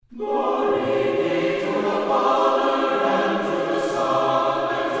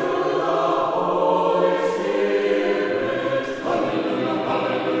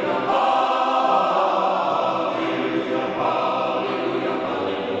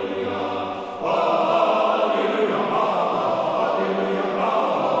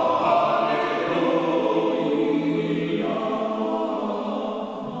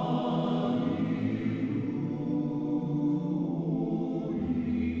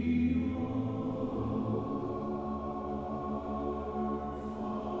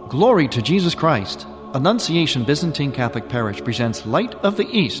Glory to Jesus Christ. Annunciation Byzantine Catholic Parish presents Light of the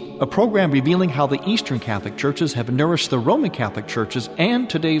East, a program revealing how the Eastern Catholic Churches have nourished the Roman Catholic Churches and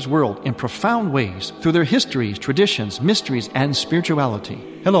today's world in profound ways through their histories, traditions, mysteries, and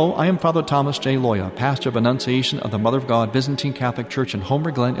spirituality. Hello, I am Father Thomas J. Loya, pastor of Annunciation of the Mother of God Byzantine Catholic Church in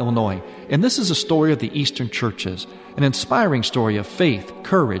Homer Glen, Illinois, and this is a story of the Eastern Churches, an inspiring story of faith,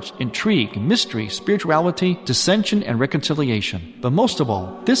 courage, intrigue, mystery, spirituality, dissension, and reconciliation. But most of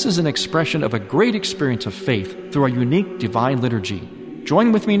all, this is an expression of a great experience of faith through our unique divine liturgy.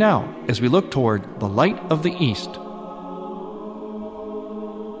 Join with me now as we look toward the Light of the East.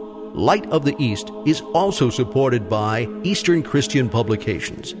 Light of the East is also supported by Eastern Christian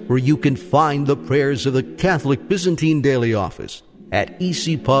Publications, where you can find the prayers of the Catholic Byzantine Daily Office at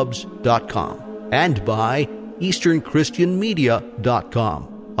ecpubs.com, and by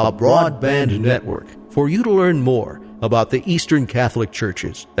EasternChristianMedia.com, a broadband network for you to learn more about the Eastern Catholic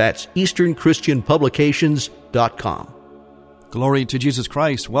Churches. That's EasternChristianPublications.com. Glory to Jesus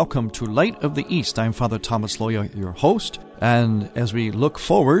Christ. Welcome to Light of the East. I'm Father Thomas Loya, your host. And as we look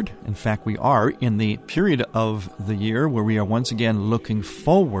forward, in fact, we are in the period of the year where we are once again looking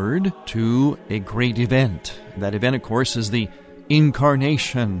forward to a great event. That event, of course, is the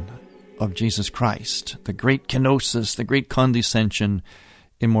incarnation of Jesus Christ, the great kenosis, the great condescension,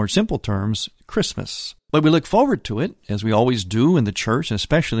 in more simple terms, Christmas. But we look forward to it, as we always do in the church,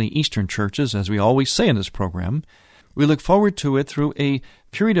 especially Eastern churches, as we always say in this program. We look forward to it through a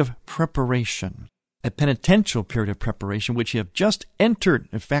period of preparation, a penitential period of preparation, which you have just entered,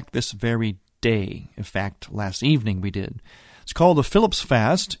 in fact, this very day. In fact, last evening we did. It's called the Philip's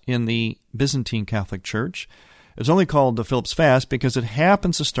Fast in the Byzantine Catholic Church. It's only called the Philip's Fast because it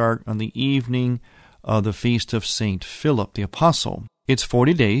happens to start on the evening of the feast of St. Philip the Apostle. It's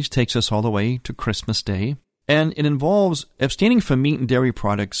 40 days, takes us all the way to Christmas Day, and it involves abstaining from meat and dairy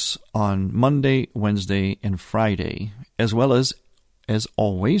products on Monday, Wednesday, and Friday, as well as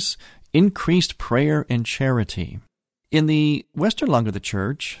always, increased prayer and charity. In the Western lung of the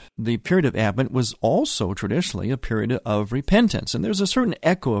Church, the period of Advent was also traditionally a period of repentance, and there's a certain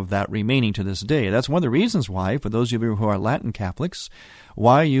echo of that remaining to this day. That's one of the reasons why, for those of you who are Latin Catholics,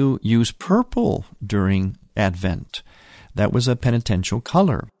 why you use purple during Advent. That was a penitential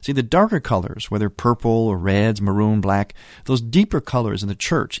color. See, the darker colors, whether purple or reds, maroon, black, those deeper colors in the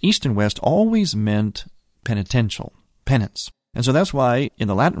Church, East and West, always meant penitential, penance. And so that's why in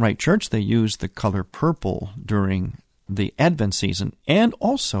the Latin Rite Church they use the color purple during the Advent season, and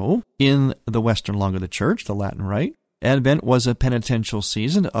also in the Western lung of the Church, the Latin Rite, Advent was a penitential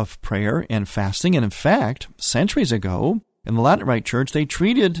season of prayer and fasting, and in fact, centuries ago, in the Latin Rite Church, they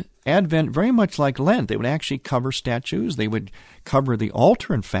treated Advent very much like Lent. They would actually cover statues, they would cover the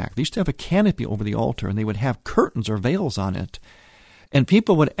altar, in fact. They used to have a canopy over the altar, and they would have curtains or veils on it. And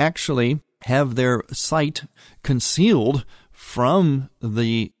people would actually have their sight concealed from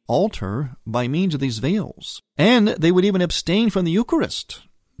the altar by means of these veils. And they would even abstain from the Eucharist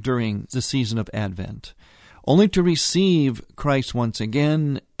during the season of Advent, only to receive Christ once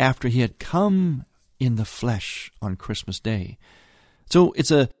again after he had come in the flesh on Christmas Day. So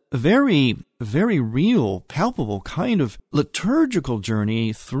it's a very, very real, palpable kind of liturgical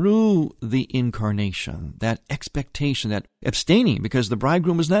journey through the incarnation, that expectation, that abstaining, because the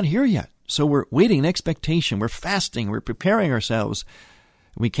bridegroom is not here yet. So we're waiting in expectation, we're fasting, we're preparing ourselves.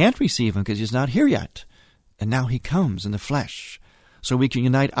 We can't receive him because he's not here yet. And now he comes in the flesh, so we can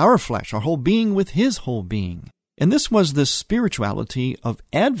unite our flesh, our whole being, with his whole being. And this was the spirituality of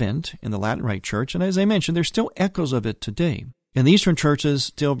Advent in the Latin Rite Church, and as I mentioned, there's still echoes of it today. In the Eastern churches,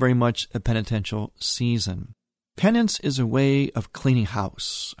 still very much a penitential season. Penance is a way of cleaning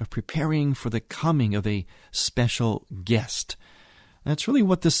house, of preparing for the coming of a special guest. That's really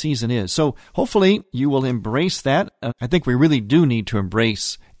what this season is. So hopefully you will embrace that. I think we really do need to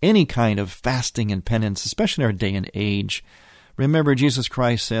embrace any kind of fasting and penance, especially in our day and age. Remember, Jesus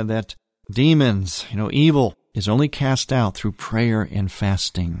Christ said that demons, evil, is only cast out through prayer and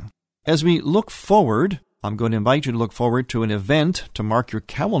fasting. As we look forward, I'm going to invite you to look forward to an event to mark your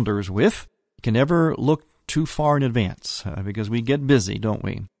calendars with. You can never look too far in advance because we get busy, don't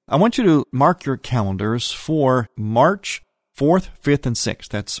we? I want you to mark your calendars for March 4th, 5th, and 6th.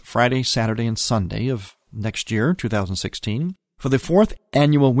 That's Friday, Saturday, and Sunday of next year, 2016. For the 4th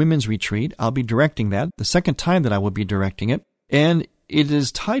Annual Women's Retreat, I'll be directing that, the second time that I will be directing it, and it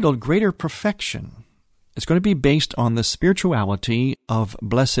is titled Greater Perfection. It's going to be based on the spirituality of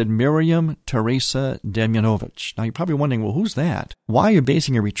Blessed Miriam Teresa Demjanovich. Now, you're probably wondering, well, who's that? Why are you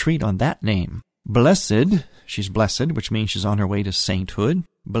basing a retreat on that name? Blessed, she's blessed, which means she's on her way to sainthood.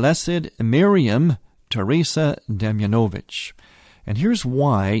 Blessed Miriam Teresa Demjanovich. And here's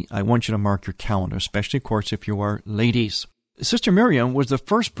why I want you to mark your calendar, especially, of course, if you are ladies. Sister Miriam was the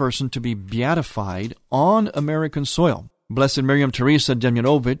first person to be beatified on American soil. Blessed Miriam Teresa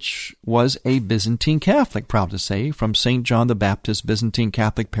Demjanovich was a Byzantine Catholic, proud to say, from St. John the Baptist Byzantine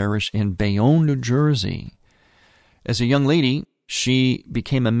Catholic Parish in Bayonne, New Jersey. As a young lady, she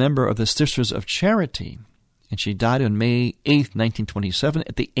became a member of the Sisters of Charity, and she died on May 8, 1927,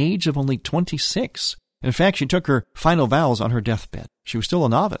 at the age of only 26. In fact, she took her final vows on her deathbed. She was still a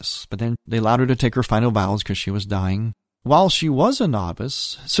novice, but then they allowed her to take her final vows because she was dying. While she was a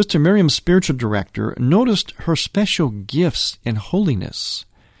novice, Sister Miriam's spiritual director noticed her special gifts in holiness,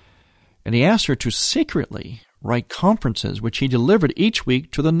 and he asked her to secretly write conferences which he delivered each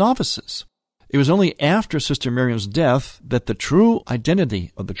week to the novices. It was only after Sister Miriam's death that the true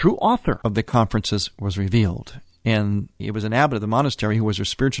identity of the true author of the conferences was revealed. And it was an abbot of the monastery who was her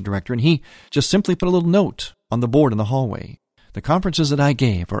spiritual director, and he just simply put a little note on the board in the hallway. The conferences that I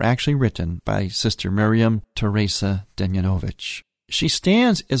gave are actually written by Sister Miriam Teresa Demjanovich. She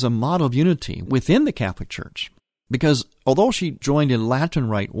stands as a model of unity within the Catholic Church because although she joined a Latin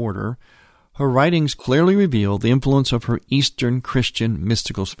Rite order, her writings clearly reveal the influence of her Eastern Christian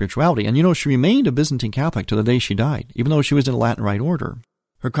mystical spirituality. And she remained a Byzantine Catholic to the day she died, even though she was in a Latin Rite order.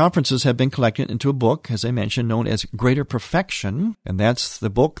 Her conferences have been collected into a book, as I mentioned, known as Greater Perfection, and that's the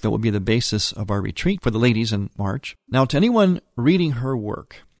book that will be the basis of our retreat for the ladies in March. Now, to anyone reading her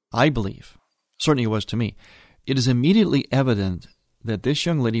work, I believe, certainly it was to me, it is immediately evident that this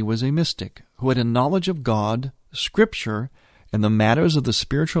young lady was a mystic who had a knowledge of God, Scripture, and the matters of the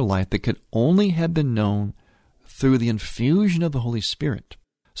spiritual life that could only have been known through the infusion of the Holy Spirit.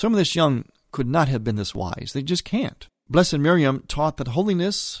 Some of this young could not have been this wise. They just can't. Blessed Miriam taught that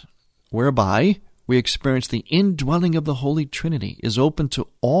holiness, whereby we experience the indwelling of the Holy Trinity, is open to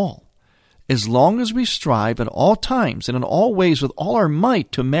all, as long as we strive at all times and in all ways with all our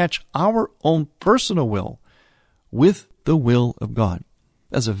might to match our own personal will with the will of God.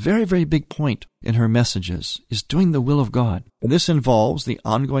 That's a very, very big point in her messages, is doing the will of God. And this involves the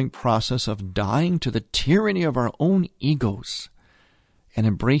ongoing process of dying to the tyranny of our own egos and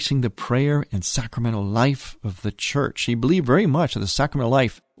embracing the prayer and sacramental life of the church. She believed very much that the sacramental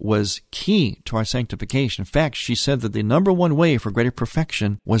life was key to our sanctification. In fact, she said that the number one way for greater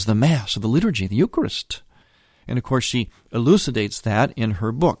perfection was the Mass, or the liturgy, the Eucharist. And of course, she elucidates that in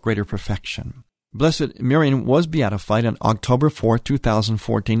her book, Greater Perfection. Blessed Miriam was beatified on October 4,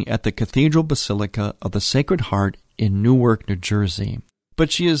 2014 at the Cathedral Basilica of the Sacred Heart in Newark, New Jersey. But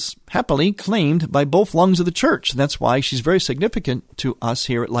she is happily claimed by both lungs of the church. That's why she's very significant to us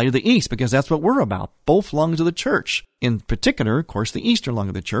here at Light of the East, because that's what we're about, both lungs of the church. In particular, of course, the eastern lung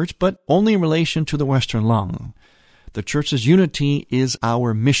of the church, but only in relation to the western lung. The church's unity is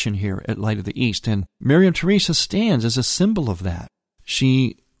our mission here at Light of the East, and Miriam Teresa stands as a symbol of that.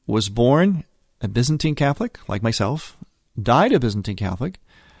 She was born a Byzantine Catholic, like myself, died a Byzantine Catholic,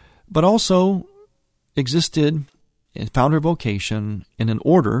 but also existed and found her vocation in an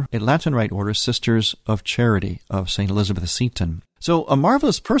order, a Latin Rite order, Sisters of Charity of St. Elizabeth of Seton. So a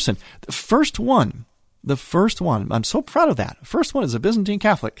marvelous person. The first one, I'm so proud of that. The first one is a Byzantine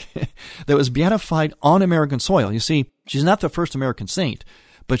Catholic that was beatified on American soil. You see, she's not the first American saint,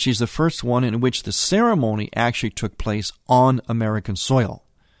 but she's the first one in which the ceremony actually took place on American soil.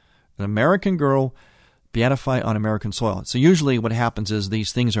 An American girl beatified on American soil. So usually what happens is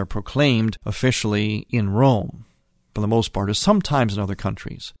these things are proclaimed officially in Rome, for the most part, or sometimes in other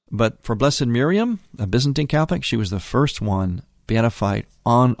countries. But for Blessed Miriam, a Byzantine Catholic, she was the first one beatified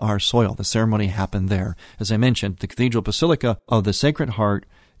on our soil. The ceremony happened there. As I mentioned, the Cathedral Basilica of the Sacred Heart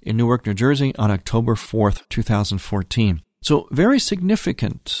in Newark, New Jersey on October 4th, 2014. So very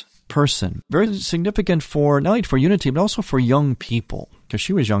significant person, very significant for not only for unity, but also for young people, because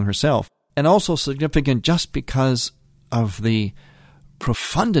she was young herself, and also significant just because of the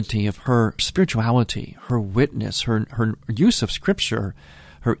profundity of her spirituality, her witness, her use of Scripture,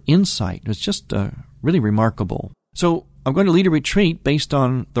 her insight. It was just really remarkable. So I'm going to lead a retreat based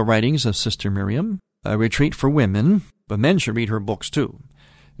on the writings of Sister Miriam, a retreat for women, but men should read her books too.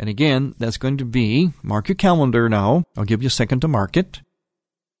 And again, that's going to be, mark your calendar now, I'll give you a second to mark it,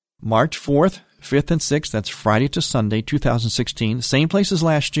 March 4th, 5th, and 6th, that's Friday to Sunday, 2016, same place as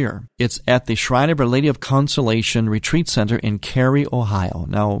last year. It's at the Shrine of Our Lady of Consolation Retreat Center in Cary, Ohio.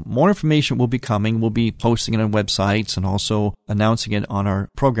 Now, more information will be coming. We'll be posting it on websites and also announcing it on our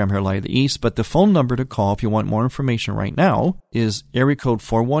program here at Light of the East. But the phone number to call if you want more information right now is area code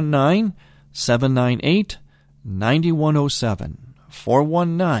 419-798-9107.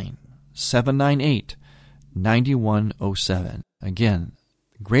 419-798-9107. Again,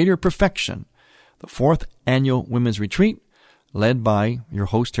 Greater Perfection, the 4th Annual Women's Retreat, led by your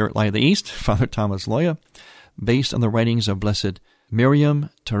host here at Light of the East, Father Thomas Loya, based on the writings of Blessed Miriam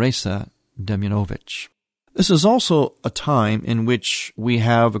Teresa Demianovich. This is also a time in which we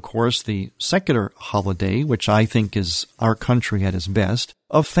have, of course, the secular holiday, which I think is our country at its best,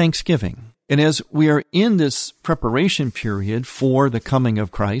 of Thanksgiving. And as we are in this preparation period for the coming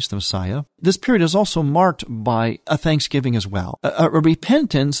of Christ, the Messiah, this period is also marked by a thanksgiving as well, a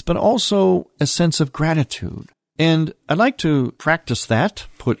repentance, but also a sense of gratitude. And I'd like to practice that,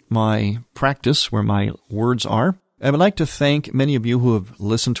 put my practice where my words are. I would like to thank many of you who have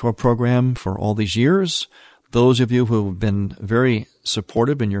listened to our program for all these years, those of you who have been very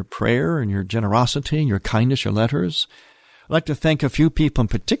supportive in your prayer and your generosity and your kindness, your letters. I'd like to thank a few people in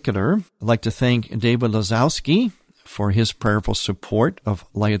particular. I'd like to thank David Lazowski for his prayerful support of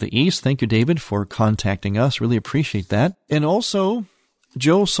Light of the East. Thank you, David, for contacting us. Really appreciate that. And also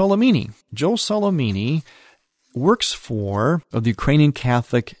Joe Solomini. Joe Solomini works for the Ukrainian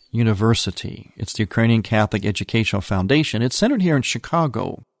Catholic University. It's the Ukrainian Catholic Educational Foundation. It's centered here in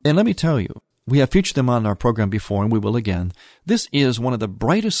Chicago. And let me tell you, we have featured them on our program before, and we will again. This is one of the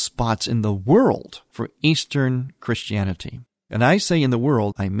brightest spots in the world for Eastern Christianity. And I say in the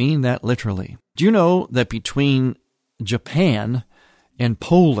world, I mean that literally. Do you know that between Japan and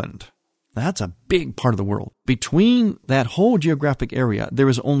Poland, that's a big part of the world, between that whole geographic area, there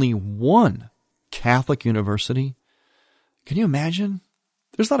is only one Catholic university? Can you imagine?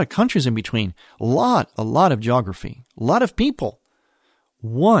 There's a lot of countries in between, a lot of geography, a lot of people.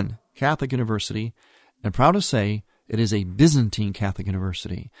 One Catholic university, and proud to say it is a Byzantine Catholic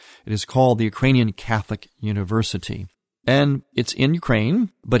university. It is called the Ukrainian Catholic University. And it's in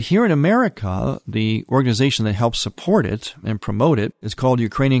Ukraine, but here in America, the organization that helps support it and promote it is called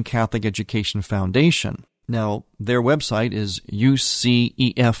Ukrainian Catholic Education Foundation. Now, their website is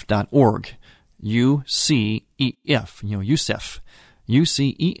ucef.org. UCEF,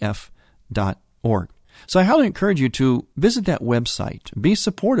 UCEF.org. So I highly encourage you to visit that website. Be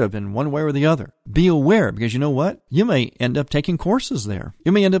supportive in one way or the other. Be aware, because you know what? You may end up taking courses there.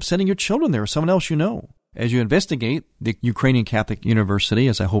 You may end up sending your children there or someone else you know. As you investigate the Ukrainian Catholic University,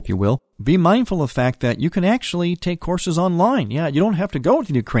 as I hope you will, be mindful of the fact that you can actually take courses online. Yeah, you don't have to go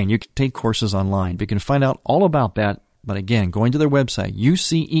to Ukraine. You can take courses online. You can find out all about that. But again, going to their website,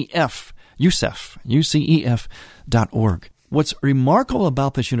 UCEF.org. What's remarkable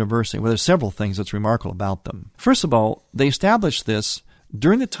about this university, well, there's several things that's remarkable about them. First of all, they established this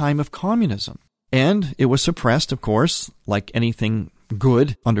during the time of communism. And it was suppressed, of course, like anything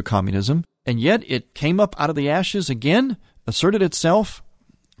good under communism. And yet it came up out of the ashes again, asserted itself,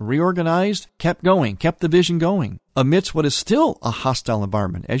 reorganized, kept going, kept the vision going, amidst what is still a hostile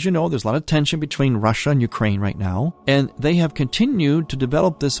environment. As you know, there's a lot of tension between Russia and Ukraine right now, and they have continued to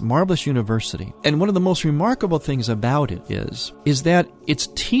develop this marvelous university. And one of the most remarkable things about it is that it's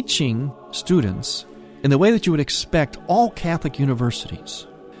teaching students in the way that you would expect all Catholic universities.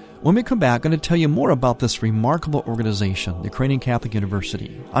 When we come back, I'm going to tell you more about this remarkable organization, the Ukrainian Catholic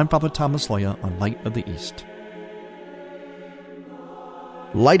University. I'm Father Thomas Loya on Light of the East.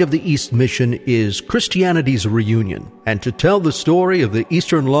 Light of the East mission is Christianity's reunion, and to tell the story of the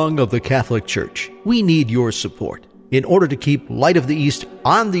Eastern lung of the Catholic Church, we need your support. In order to keep Light of the East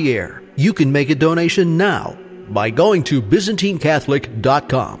on the air, you can make a donation now by going to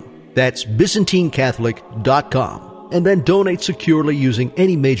ByzantineCatholic.com. That's ByzantineCatholic.com, and then donate securely using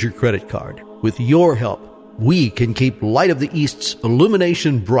any major credit card. With your help, we can keep Light of the East's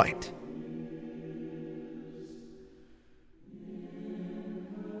illumination bright.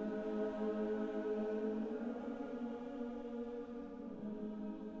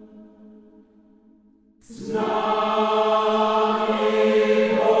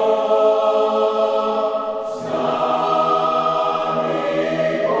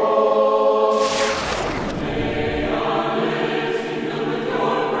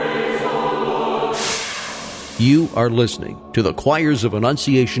 You are listening to the Choirs of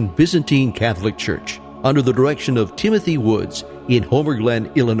Annunciation Byzantine Catholic Church under the direction of Timothy Woods in Homer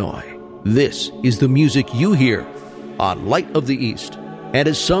Glen, Illinois. This is the music you hear on Light of the East and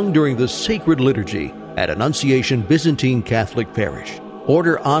is sung during the sacred liturgy at Annunciation Byzantine Catholic Parish.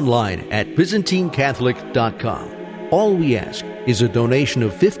 Order online at ByzantineCatholic.com. All we ask is a donation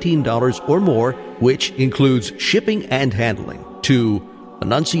of $15 or more, which includes shipping and handling, to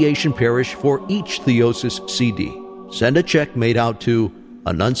Annunciation Parish for each Theosis CD. Send a check made out to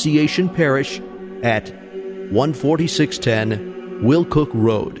Annunciation Parish at 14610 Wilcook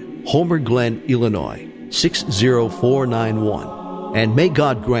Road, Homer Glen, Illinois, 60491. And may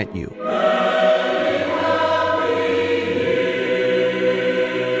God grant you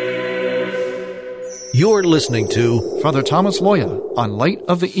You're listening to Father Thomas Loya on Light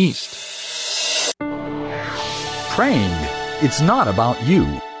of the East. Praying, it's not about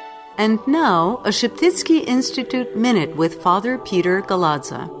you. And now, a Sheptytsky Institute Minute with Father Peter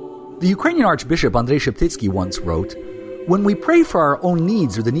Galadza. The Ukrainian Archbishop Andrei Sheptytsky once wrote, "When we pray for our own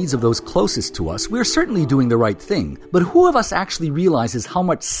needs or the needs of those closest to us, we are certainly doing the right thing. But who of us actually realizes how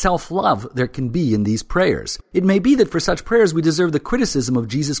much self-love there can be in these prayers? It may be that for such prayers we deserve the criticism of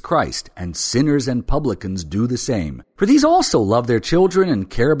Jesus Christ, and sinners and publicans do the same. For these also love their children and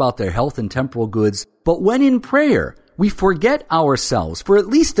care about their health and temporal goods. But when in prayer, we forget ourselves for at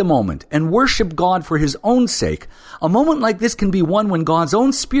least a moment and worship God for His own sake. A moment like this can be one when God's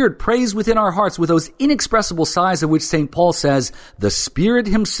own Spirit prays within our hearts with those inexpressible sighs of which St. Paul says, 'The Spirit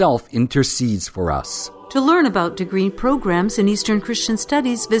Himself intercedes for us.'" To learn about degree programs in Eastern Christian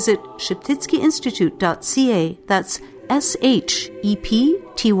Studies, visit sheptytskyinstitute.ca. That's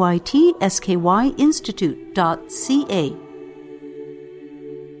SHEPTYTSKY Institute.ca.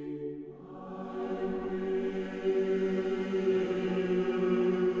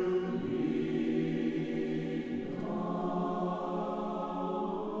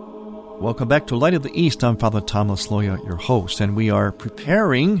 Welcome back to Light of the East. I'm Father Thomas Loya, your host, and we are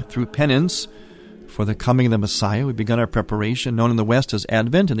preparing through penance for the coming of the Messiah. We've begun our preparation, known in the West as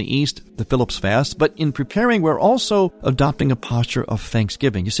Advent, in the East, the Philip's Fast. But in preparing, we're also adopting a posture of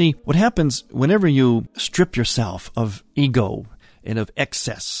thanksgiving. You see, what happens whenever you strip yourself of ego and of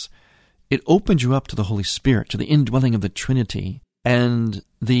excess, it opens you up to the Holy Spirit, to the indwelling of the Trinity. And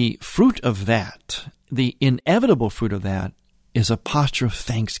the fruit of that, the inevitable fruit of that, is a posture of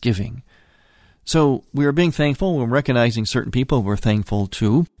thanksgiving. So we are being thankful. We're recognizing certain people we're thankful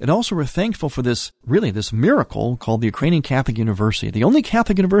to. And also we're thankful for this miracle called the Ukrainian Catholic University, the only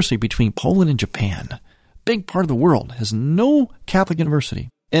Catholic university between Poland and Japan. Big part of the world has no Catholic university.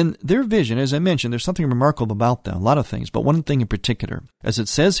 And their vision, as I mentioned, there's something remarkable about them, a lot of things, but one thing in particular. As it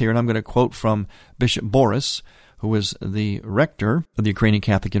says here, and I'm going to quote from Bishop Boris, who is the rector of the Ukrainian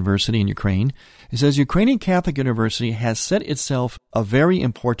Catholic University in Ukraine. He says, Ukrainian Catholic University has set itself a very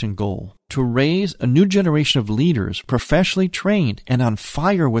important goal: to raise a new generation of leaders professionally trained and on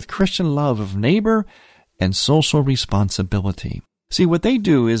fire with Christian love of neighbor and social responsibility. See, what they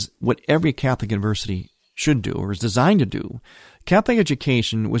do is what every Catholic university should do, or is designed to do. Catholic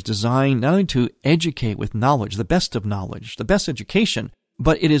education was designed not only to educate with knowledge, the best of knowledge, the best education,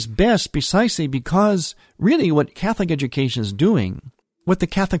 but it is best precisely because really what Catholic education is doing, what the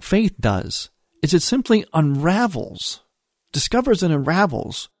Catholic faith does, is it simply discovers and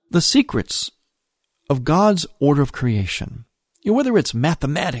unravels the secrets of God's order of creation. Whether it's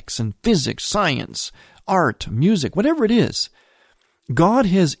mathematics and physics, science, art, music, whatever it is, God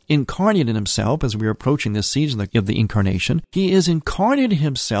has incarnated Himself as we are approaching this season of the Incarnation. He has incarnated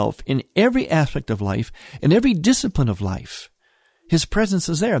Himself in every aspect of life, in every discipline of life. His presence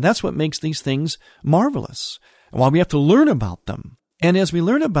is there. That's what makes these things marvelous. And while we have to learn about them, and as we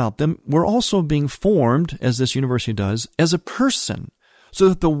learn about them, we're also being formed, as this university does, as a person. So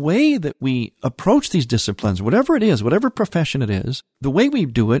that the way that we approach these disciplines, whatever it is, whatever profession it is, the way we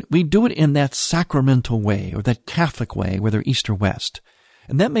do it in that sacramental way, or that Catholic way, whether East or West.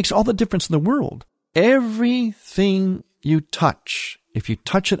 And that makes all the difference in the world. Everything you touch, if you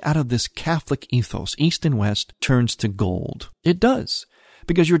touch it out of this Catholic ethos, East and West, turns to gold. It does.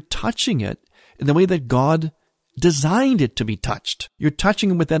 Because you're touching it in the way that God designed it to be touched. You're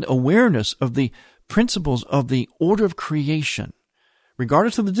touching it with that awareness of the principles of the order of creation.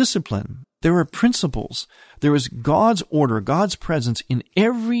 Regardless of the discipline, there are principles. There is God's order, God's presence in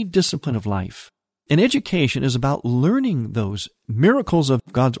every discipline of life. And education is about learning those miracles of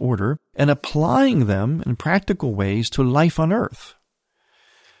God's order and applying them in practical ways to life on earth.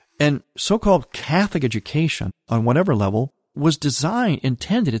 And so-called Catholic education, on whatever level, was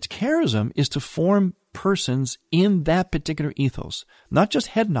intended, its charism is to form persons in that particular ethos. Not just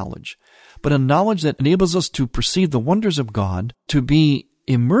head knowledge, but a knowledge that enables us to perceive the wonders of God, to be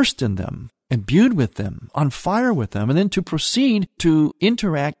immersed in them, imbued with them, on fire with them, and then to proceed to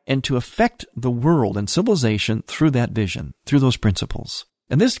interact and to affect the world and civilization through that vision, through those principles.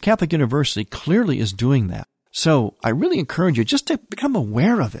 And this Catholic University clearly is doing that. So I really encourage you just to become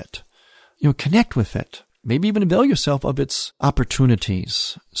aware of it, connect with it, maybe even avail yourself of its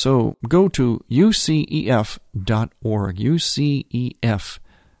opportunities. So go to ucef.org, ucef.org.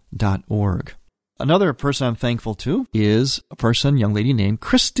 Another person I'm thankful to is young lady named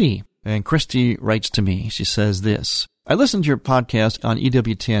Christy. And Christy writes to me. She says this: I listen to your podcast on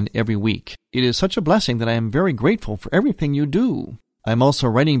EWTN every week. It is such a blessing that I am very grateful for everything you do. I'm also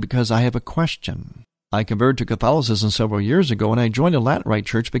writing because I have a question. I converted to Catholicism several years ago, and I joined a Latin Rite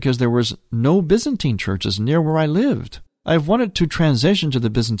church because there was no Byzantine churches near where I lived. I've wanted to transition to the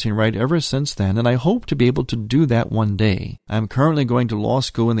Byzantine Rite ever since then, and I hope to be able to do that one day. I'm currently going to law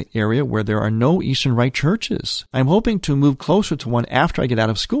school in the area where there are no Eastern Rite churches. I'm hoping to move closer to one after I get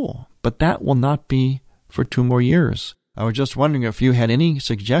out of school, but that will not be for 2 more years. I was just wondering if you had any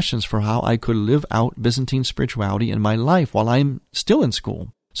suggestions for how I could live out Byzantine spirituality in my life while I'm still in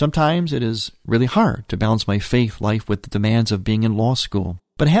school. Sometimes it is really hard to balance my faith life with the demands of being in law school,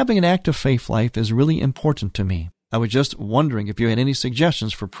 but having an active faith life is really important to me. I was just wondering if you had any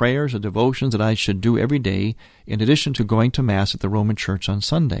suggestions for prayers or devotions that I should do every day in addition to going to Mass at the Roman Church on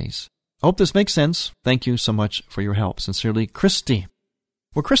Sundays. I hope this makes sense. Thank you so much for your help. Sincerely, Christy.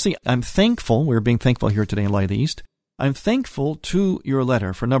 Well, Christy, I'm thankful. We're being thankful here today in Light of the East. I'm thankful to your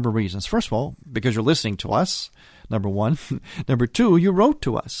letter for a number of reasons. First of all, because you're listening to us, number one. Number two, you wrote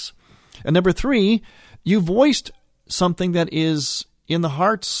to us. And number three, you voiced something that is in the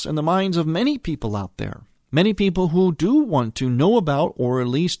hearts and the minds of many people out there. Many people who do want to know about or at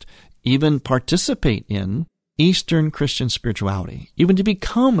least even participate in Eastern Christian spirituality, even to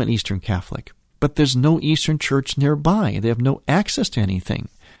become an Eastern Catholic. But there's no Eastern church nearby. They have no access to anything.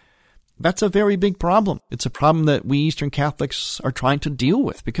 That's a very big problem. It's a problem that we Eastern Catholics are trying to deal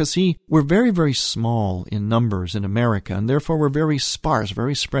with because, see, we're very, very small in numbers in America, and therefore we're very sparse,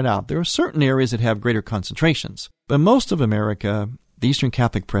 very spread out. There are certain areas that have greater concentrations. But most of America, the Eastern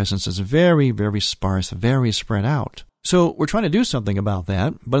Catholic presence is very, very sparse, very spread out. So we're trying to do something about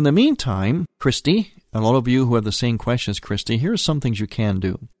that. But in the meantime, Christy, and all of you who have the same questions, Christy, here's some things you can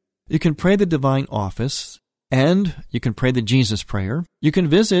do. You can pray the Divine Office, and you can pray the Jesus Prayer. You can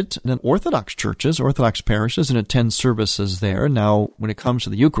visit Orthodox churches, Orthodox parishes, and attend services there. Now, when it comes to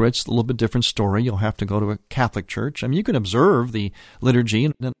the Eucharist, a little bit different story. You'll have to go to a Catholic church. I mean, you can observe the liturgy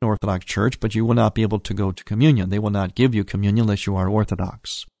in an Orthodox church, but you will not be able to go to communion. They will not give you communion unless you are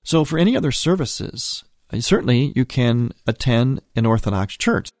Orthodox. So for any other services, certainly you can attend an Orthodox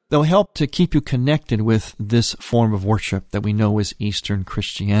church. They'll help to keep you connected with this form of worship that we know is Eastern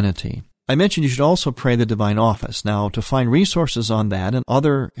Christianity. I mentioned you should also pray the Divine Office. Now, to find resources on that and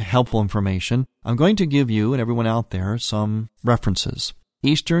other helpful information, I'm going to give you and everyone out there some references.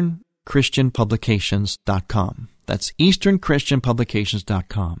 EasternChristianPublications.com. That's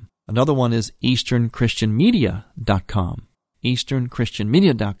EasternChristianPublications.com. Another one is EasternChristianMedia.com.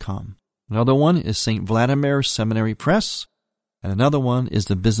 EasternChristianMedia.com. Another one is St. Vladimir Seminary Press. And another one is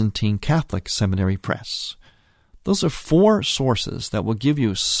the Byzantine Catholic Seminary Press. Those are 4 sources that will give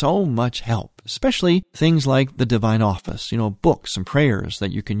you so much help, especially things like the Divine Office, books and prayers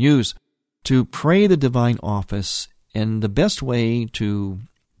that you can use to pray the Divine Office. And the best way to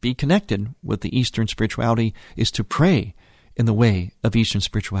be connected with the Eastern spirituality is to pray in the way of Eastern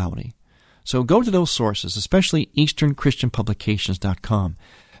spirituality. So go to those sources, especially EasternChristianPublications.com,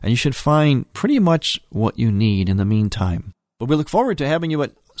 and you should find pretty much what you need in the meantime. But we look forward to having you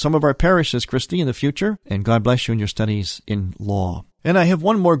at some of our parishes, Christy, in the future, and God bless you in your studies in law. And I have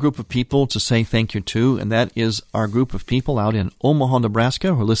one more group of people to say thank you to, and that is our group of people out in Omaha,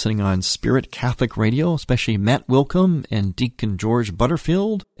 Nebraska, who are listening on Spirit Catholic Radio, especially Matt Wilkham and Deacon George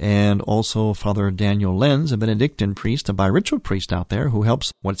Butterfield, and also Father Daniel Lenz, a Benedictine priest, a biritual priest out there who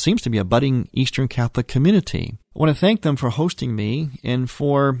helps what seems to be a budding Eastern Catholic community. I want to thank them for hosting me and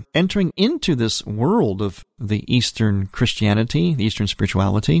for entering into this world of the Eastern Christianity, the Eastern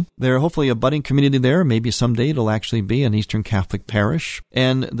spirituality. They're hopefully a budding community there. Maybe someday it'll actually be an Eastern Catholic parish.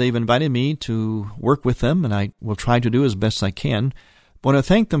 And they've invited me to work with them, and I will try to do as best I can. I want to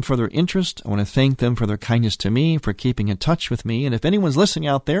thank them for their interest. I want to thank them for their kindness to me, for keeping in touch with me. And if anyone's listening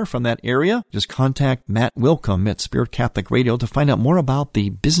out there from that area, just contact Matt Wilkham at Spirit Catholic Radio to find out more about the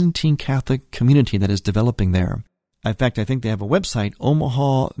Byzantine Catholic community that is developing there. In fact, I think they have a website,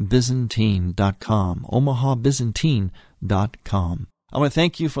 omahabyzantine.com, omahabyzantine.com. I want to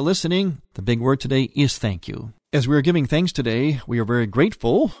thank you for listening. The big word today is thank you. As we are giving thanks today, we are very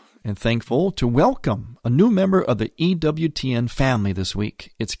grateful and thankful to welcome a new member of the EWTN family this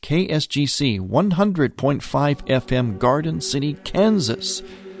week. It's KSGC 100.5 FM, Garden City, Kansas,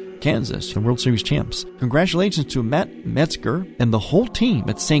 the World Series champs. Congratulations to Matt Metzger and the whole team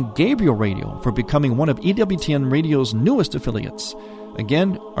at St. Gabriel Radio for becoming one of EWTN Radio's newest affiliates.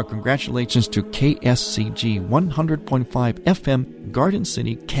 Again, our congratulations to KSCG 100.5 FM, Garden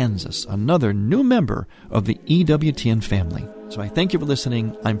City, Kansas, another new member of the EWTN family. So I thank you for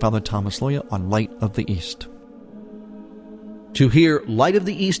listening. I'm Father Thomas Loya on Light of the East. To hear Light of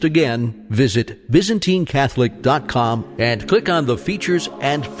the East again, visit ByzantineCatholic.com and click on the Features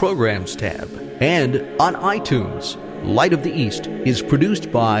and Programs tab. And on iTunes, Light of the East is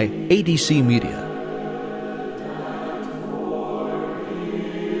produced by ADC Media.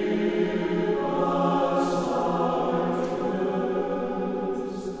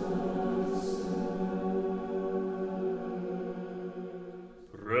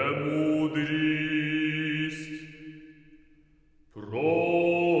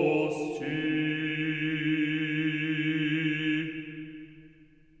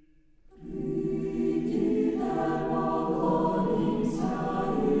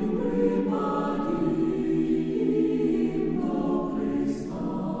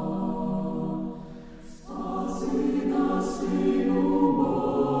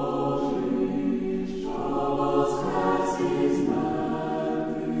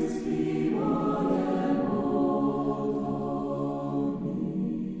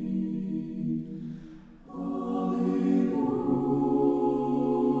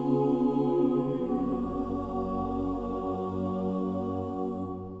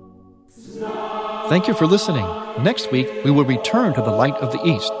 Thank you for listening. Next week, we will return to the Light of the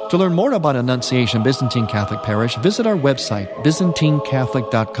East. To learn more about Annunciation Byzantine Catholic Parish, visit our website,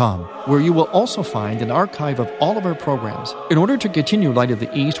 ByzantineCatholic.com, where you will also find an archive of all of our programs. In order to continue Light of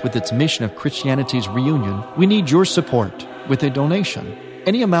the East with its mission of Christianity's reunion, we need your support with a donation.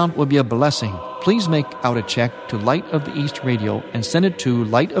 Any amount will be a blessing. Please make out a check to Light of the East Radio and send it to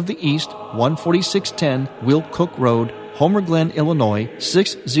Light of the East, 14610 Will Cook Road, Homer Glen, Illinois,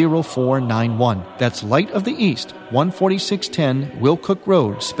 60491. That's Light of the East, 14610 Will Cook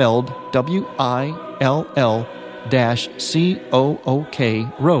Road, spelled WILL-COOK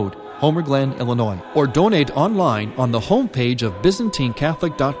Road, Homer Glen, Illinois. Or donate online on the homepage of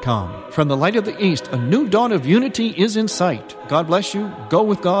ByzantineCatholic.com. From the Light of the East, a new dawn of unity is in sight. God bless you, go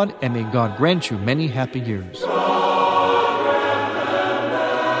with God, and may God grant you many happy years.